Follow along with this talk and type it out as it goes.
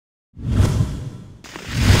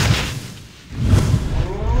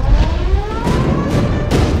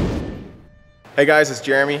Hey guys, it's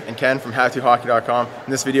Jeremy and Ken from howtohockey.com. In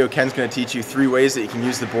this video, Ken's going to teach you 3 ways that you can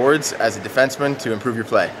use the boards as a defenseman to improve your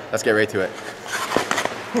play. Let's get right to it.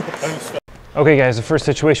 Okay guys, the first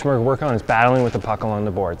situation we're going to work on is battling with the puck along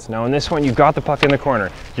the boards. Now in this one, you've got the puck in the corner.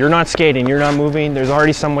 You're not skating, you're not moving, there's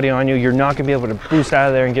already somebody on you. You're not going to be able to boost out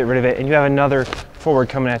of there and get rid of it, and you have another forward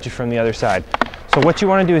coming at you from the other side. So what you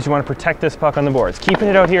want to do is you want to protect this puck on the boards. Keeping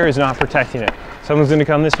it out here is not protecting it. Someone's going to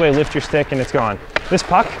come this way, lift your stick, and it's gone. This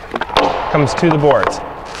puck comes to the boards.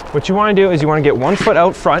 What you want to do is you want to get 1 foot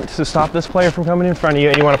out front to stop this player from coming in front of you,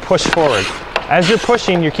 and you want to push forward. As you're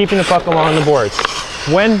pushing, you're keeping the puck along the boards.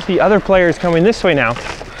 When the other player is coming this way now,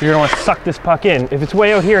 you're going to want to suck this puck in. If it's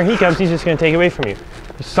way out here and he comes, he's just going to take it away from you.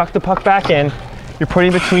 You suck the puck back in, you're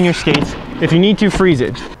putting it between your skates. If you need to, freeze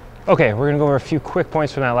it. Okay, we're going to go over a few quick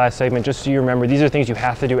points from that last segment, just so you remember these are things you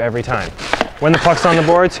have to do every time. When the puck's on the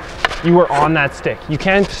boards, you are on that stick. You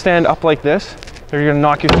can't stand up like this, or you're going to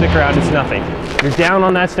knock your stick around, it's nothing. You're down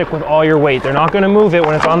on that stick with all your weight. They're not going to move it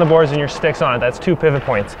when it's on the boards and your stick's on it. That's 2 pivot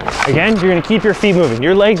points. Again, you're going to keep your feet moving.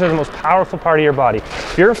 Your legs are the most powerful part of your body.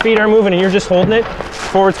 If your feet are moving and you're just holding it,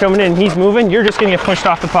 forward's coming in and he's moving, you're just going to get pushed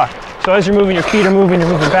off the puck. So as you're moving, your feet are moving, you're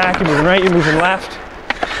moving back, you're moving right, you're moving left.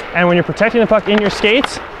 And when you're protecting the puck in your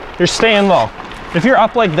skates, you're staying low. If you're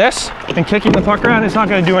up like this and kicking the puck around, it's not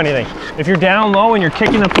going to do anything. If you're down low and you're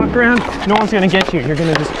kicking the puck around, no one's going to get you. You're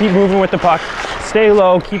going to just keep moving with the puck. Stay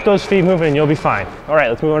low, keep those feet moving, and you'll be fine. All right,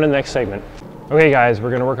 let's move on to the next segment. Okay guys, we're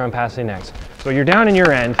going to work on passing next. So you're down in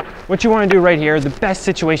your end. What you want to do right here, the best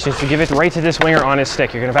situation is to give it right to this winger on his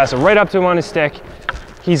stick. You're going to pass it right up to him on his stick.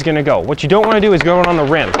 He's going to go. What you don't want to do is go on the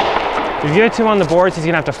rim. If you get to him on the boards, he's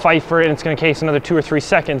going to have to fight for it, and it's going to take another 2 or 3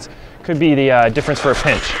 seconds. Could be the difference for a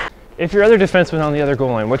pinch. If your other defenseman on the other goal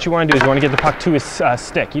line, what you want to do is you want to get the puck to his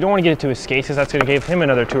stick. You don't want to get it to his skates because that's going to give him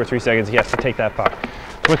another 2 or 3 seconds. He has to take that puck.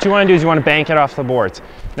 So what you want to do is you want to bank it off the boards.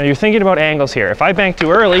 Now you're thinking about angles here. If I bank too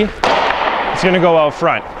early, it's going to go out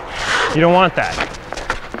front. You don't want that.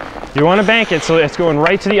 You want to bank it so it's going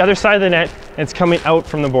right to the other side of the net and it's coming out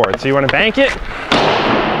from the board. So you want to bank it.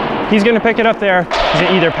 He's going to pick it up there. He's going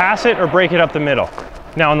to either pass it or break it up the middle.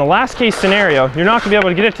 Now in the last case scenario, you're not going to be able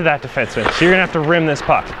to get it to that defenseman, so you're going to have to rim this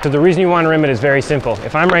puck. So the reason you want to rim it is very simple.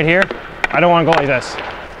 If I'm right here, I don't want to go like this.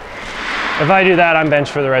 If I do that, I'm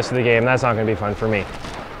benched for the rest of the game. That's not going to be fun for me.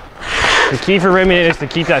 The key for rimming it is to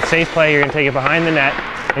keep that safe play. You're going to take it behind the net,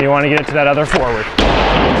 and you want to get it to that other forward.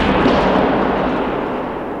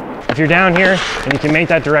 If you're down here and you can make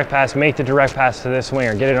that direct pass, make the direct pass to this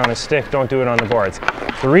winger. Get it on his stick, don't do it on the boards.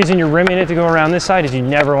 The reason you're rimming it to go around this side is you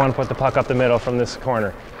never want to put the puck up the middle from this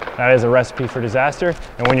corner. That is a recipe for disaster.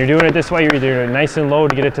 And when you're doing it this way, you're either doing it nice and low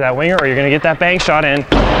to get it to that winger, or you're going to get that bank shot in to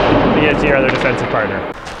get it to your other defensive partner.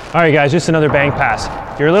 All right guys, just another bank pass.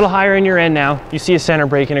 You're a little higher in your end now. You see a center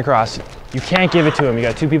breaking across. You can't give it to him. You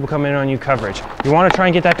got 2 people coming in on you coverage. You want to try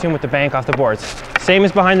and get that to him with the bank off the boards. Same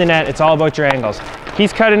as behind the net, it's all about your angles.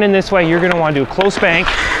 He's cutting in this way, you're going to want to do a close bank,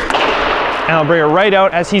 and I'll bring it right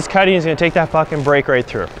out. As he's cutting, he's going to take that puck and break right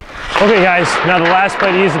through. Okay guys, now the last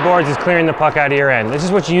play to use the boards is clearing the puck out of your end. This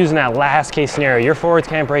is what you use in that last case scenario. Your forwards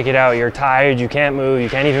can't break it out, you're tired, you can't move, you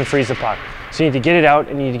can't even freeze the puck. So you need to get it out,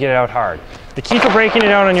 and you need to get it out hard. The key for breaking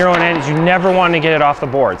it out on your own end is you never want to get it off the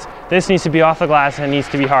boards. This needs to be off the glass and it needs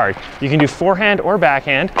to be hard. You can do forehand or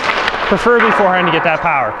backhand, preferably forehand to get that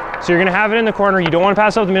power. So you're going to have it in the corner, you don't want to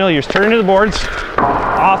pass out the middle, you just turn to the boards,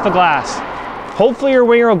 off the glass. Hopefully your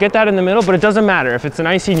winger will get that in the middle, but it doesn't matter. If it's an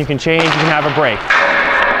icing, you can change, you can have a break.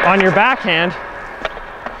 On your backhand,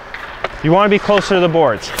 you want to be closer to the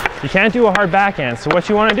boards. You can't do a hard backhand, so what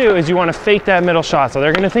you want to do is you want to fake that middle shot. So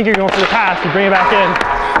they're going to think you're going for the pass, you bring it back in,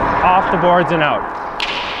 off the boards and out.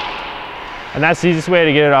 And that's the easiest way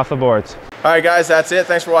to get it off the boards. All right guys, that's it.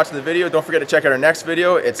 Thanks for watching the video. Don't forget to check out our next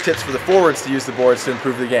video. It's tips for the forwards to use the boards to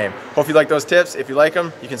improve the game. Hope you like those tips. If you like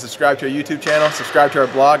them, you can subscribe to our YouTube channel, subscribe to our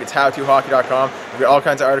blog. It's howtohockey.com. We've got all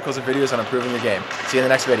kinds of articles and videos on improving the game. See you in the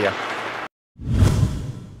next video.